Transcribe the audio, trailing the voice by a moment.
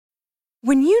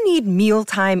When you need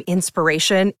mealtime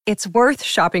inspiration, it's worth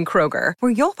shopping Kroger,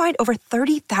 where you'll find over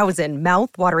 30,000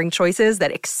 mouth-watering choices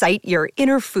that excite your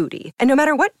inner foodie. And no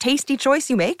matter what tasty choice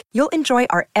you make, you'll enjoy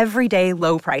our everyday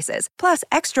low prices, plus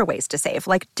extra ways to save,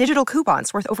 like digital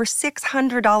coupons worth over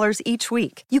 $600 each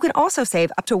week. You can also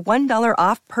save up to $1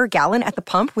 off per gallon at the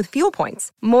pump with fuel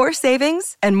points. More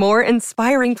savings and more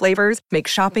inspiring flavors make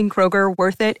shopping Kroger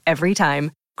worth it every time.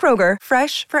 Kroger,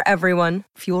 fresh for everyone.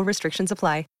 Fuel restrictions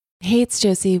apply. Hey, it's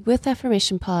Josie with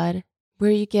Affirmation Pod, where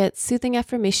you get soothing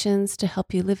affirmations to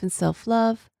help you live in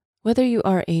self-love. Whether you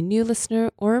are a new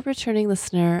listener or a returning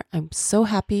listener, I'm so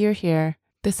happy you're here.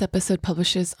 This episode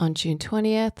publishes on June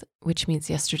 20th, which means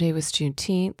yesterday was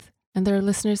Juneteenth, and there are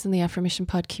listeners in the Affirmation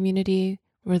Pod community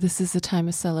where this is a time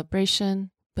of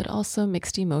celebration, but also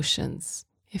mixed emotions.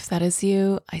 If that is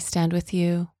you, I stand with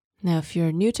you. Now, if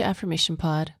you're new to Affirmation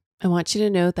Pod, I want you to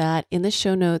know that in the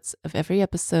show notes of every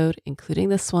episode, including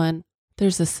this one,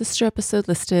 there's a sister episode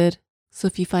listed. So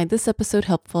if you find this episode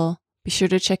helpful, be sure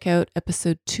to check out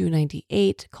episode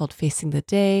 298 called Facing the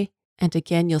Day. And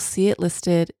again, you'll see it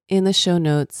listed in the show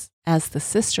notes as the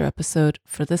sister episode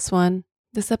for this one.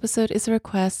 This episode is a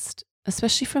request,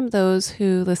 especially from those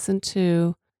who listened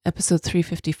to episode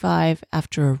 355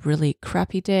 after a really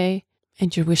crappy day,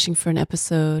 and you're wishing for an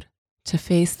episode to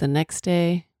face the next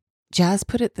day. Jazz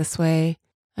put it this way: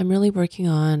 I'm really working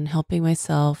on helping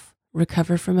myself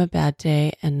recover from a bad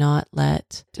day and not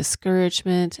let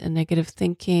discouragement and negative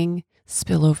thinking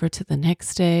spill over to the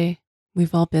next day.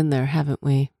 We've all been there, haven't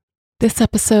we? This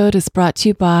episode is brought to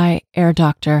you by Air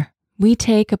Doctor. We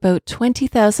take about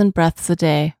 20,000 breaths a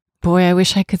day. Boy, I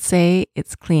wish I could say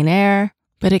it's clean air,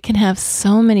 but it can have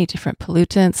so many different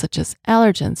pollutants such as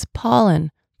allergens,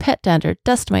 pollen, pet dander,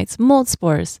 dust mites, mold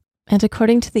spores. And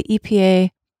according to the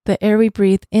EPA, the air we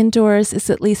breathe indoors is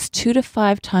at least 2 to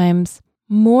 5 times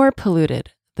more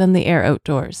polluted than the air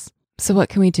outdoors. So what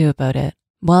can we do about it?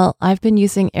 Well, I've been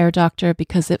using Air Doctor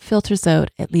because it filters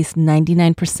out at least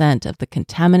 99% of the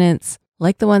contaminants,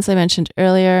 like the ones I mentioned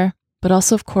earlier, but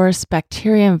also, of course,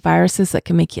 bacteria and viruses that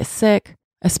can make you sick,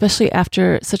 especially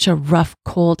after such a rough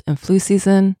cold and flu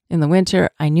season in the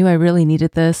winter. I knew I really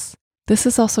needed this. This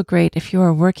is also great if you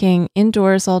are working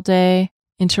indoors all day,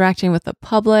 interacting with the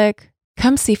public.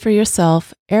 Come see for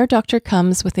yourself. Air Doctor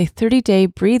comes with a 30-day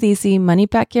breathe easy money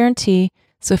back guarantee.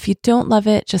 So if you don't love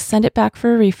it, just send it back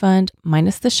for a refund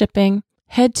minus the shipping.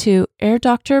 Head to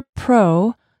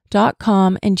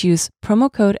airdoctorpro.com and use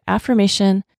promo code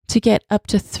AFFIRMATION to get up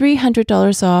to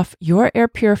 $300 off your air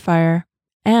purifier.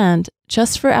 And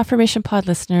just for Affirmation Pod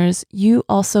listeners, you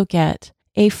also get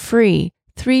a free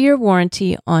 3-year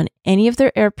warranty on any of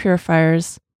their air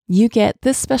purifiers. You get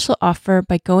this special offer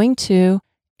by going to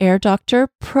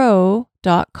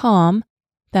airdoctorpro.com.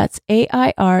 That's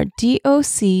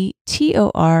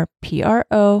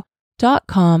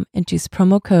airdoctorpro.com and use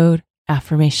promo code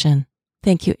AFFIRMATION.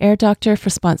 Thank you, Air Doctor, for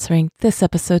sponsoring this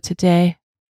episode today.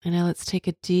 And now let's take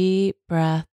a deep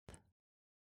breath.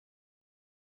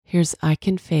 Here's I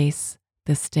Can Face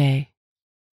This Day.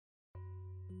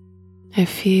 I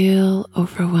feel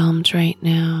overwhelmed right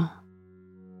now.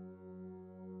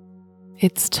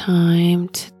 It's time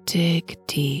to dig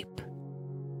deep.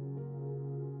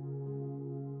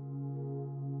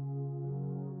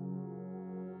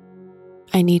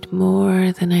 I need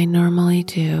more than I normally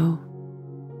do.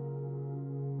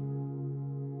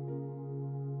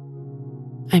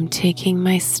 I'm taking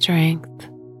my strength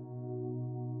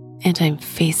and I'm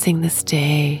facing this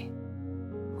day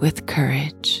with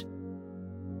courage.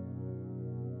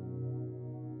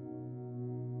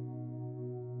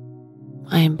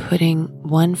 I am putting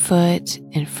one foot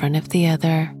in front of the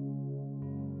other.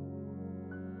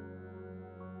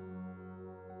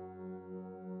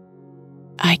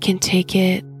 I can take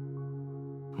it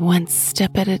one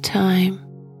step at a time,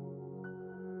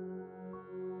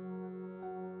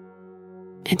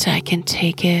 and I can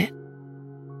take it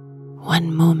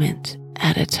one moment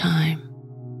at a time.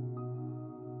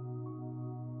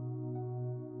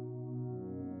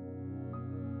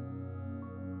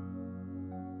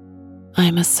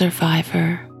 I'm a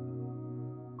survivor.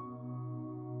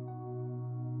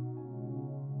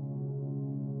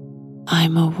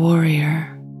 I'm a warrior.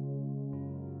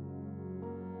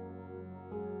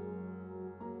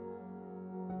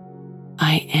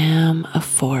 I am a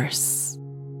force.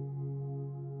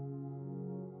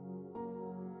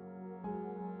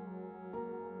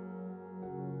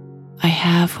 I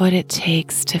have what it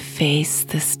takes to face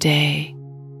this day.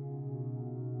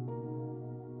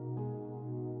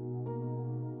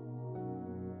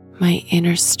 My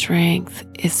inner strength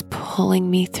is pulling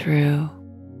me through.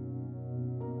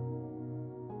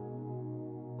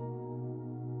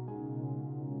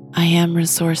 I am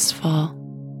resourceful.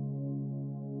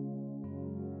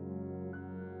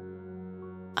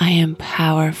 I am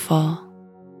powerful.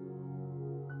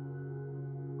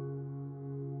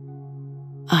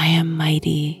 I am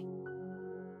mighty.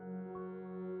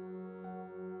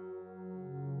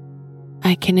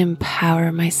 I can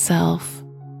empower myself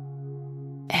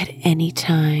at any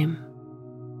time.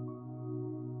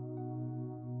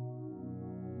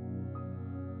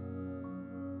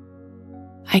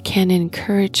 I can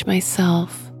encourage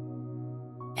myself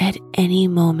at any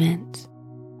moment.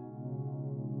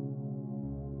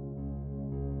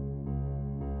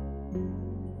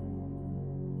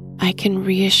 I can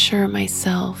reassure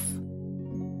myself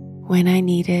when I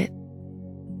need it.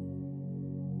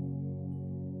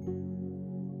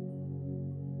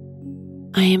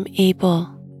 I am able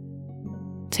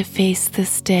to face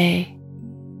this day.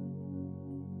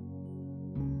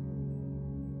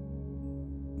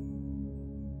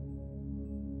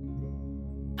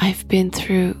 I've been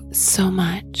through so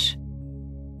much,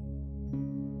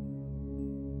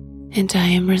 and I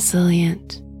am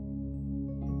resilient.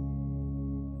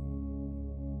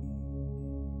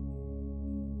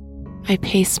 I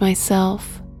pace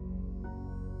myself.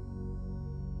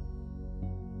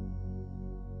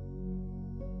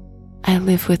 I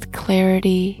live with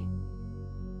clarity.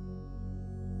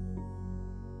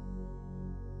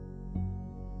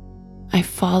 I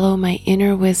follow my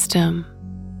inner wisdom.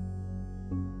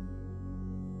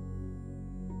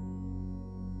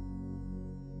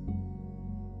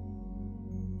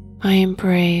 I am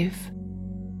brave.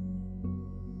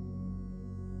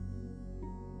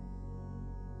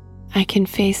 I can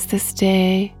face this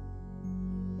day.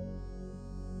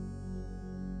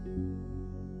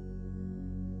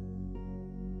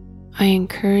 I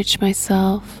encourage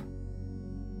myself.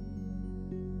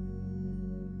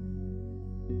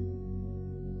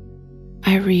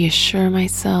 I reassure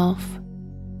myself.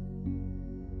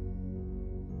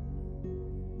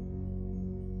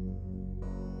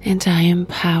 And I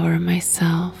empower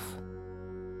myself.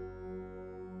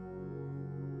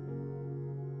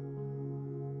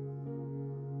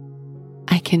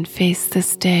 I can face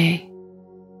this day.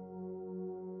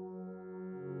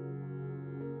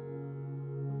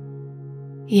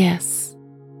 Yes,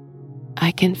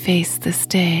 I can face this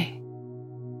day.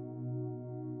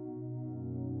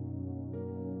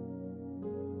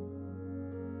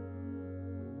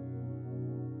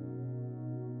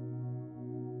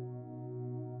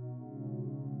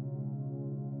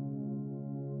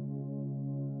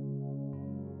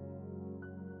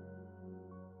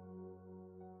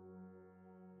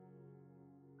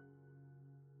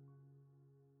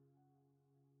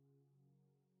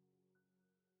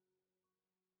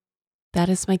 That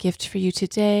is my gift for you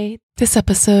today. This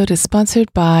episode is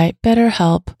sponsored by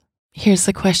BetterHelp. Here's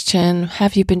the question.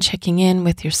 Have you been checking in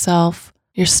with yourself,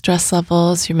 your stress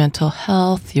levels, your mental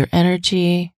health, your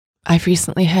energy? I've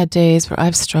recently had days where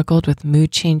I've struggled with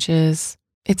mood changes.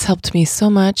 It's helped me so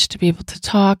much to be able to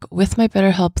talk with my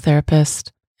BetterHelp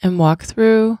therapist and walk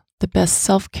through the best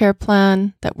self-care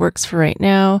plan that works for right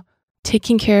now.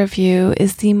 Taking care of you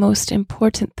is the most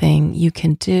important thing you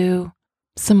can do.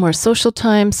 Some more social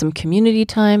time, some community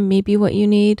time may be what you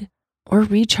need, or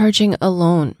recharging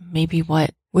alone may be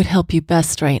what would help you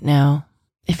best right now.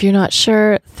 If you're not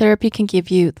sure, therapy can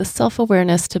give you the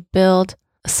self-awareness to build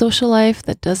a social life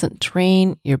that doesn't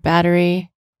drain your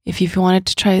battery. If you've wanted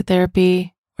to try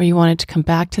therapy or you wanted to come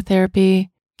back to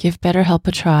therapy, give BetterHelp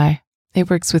a try. It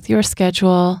works with your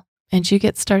schedule, and you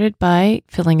get started by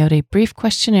filling out a brief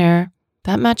questionnaire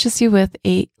that matches you with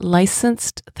a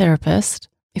licensed therapist.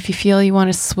 If you feel you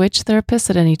want to switch therapists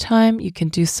at any time, you can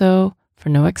do so for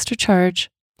no extra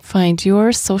charge. Find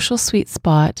your social sweet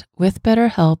spot with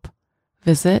BetterHelp.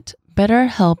 Visit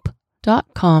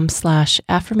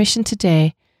betterhelp.com/affirmation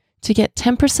today to get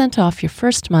 10% off your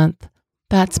first month.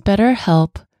 That's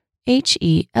BetterHelp,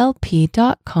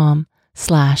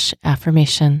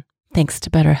 HELP.com/affirmation. Thanks to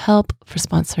BetterHelp for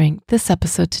sponsoring this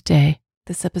episode today.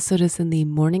 This episode is in the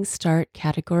Morning Start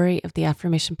category of the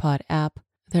Affirmation Pod app.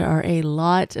 There are a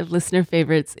lot of listener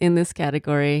favorites in this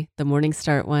category, the Morning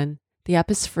Start one. The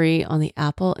app is free on the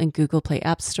Apple and Google Play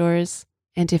app stores.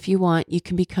 And if you want, you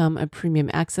can become a premium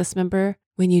access member.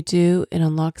 When you do, it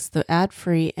unlocks the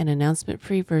ad-free and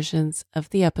announcement-free versions of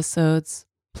the episodes.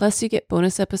 Plus, you get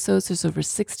bonus episodes. There's over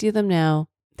 60 of them now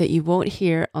that you won't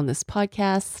hear on this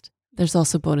podcast. There's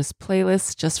also bonus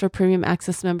playlists just for premium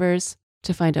access members.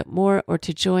 To find out more or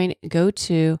to join, go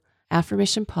to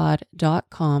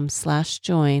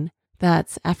affirmationpod.com/join.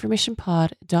 That's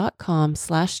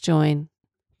affirmationpod.com/join.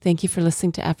 Thank you for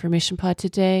listening to Affirmation Pod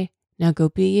today. Now go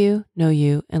be you, know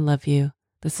you, and love you.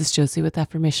 This is Josie with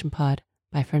Affirmation Pod.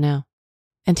 Bye for now.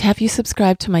 And have you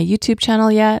subscribed to my YouTube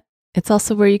channel yet? It's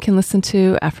also where you can listen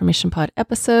to Affirmation Pod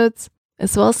episodes,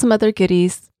 as well as some other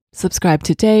goodies. Subscribe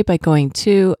today by going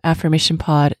to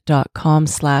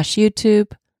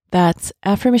affirmationpod.com/YouTube. That's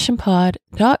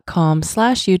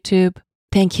affirmationpod.com/YouTube.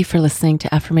 Thank you for listening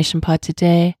to Affirmation Pod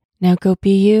today. Now go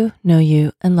be you, know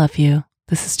you, and love you.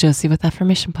 This is Josie with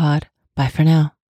Affirmation Pod. Bye for now.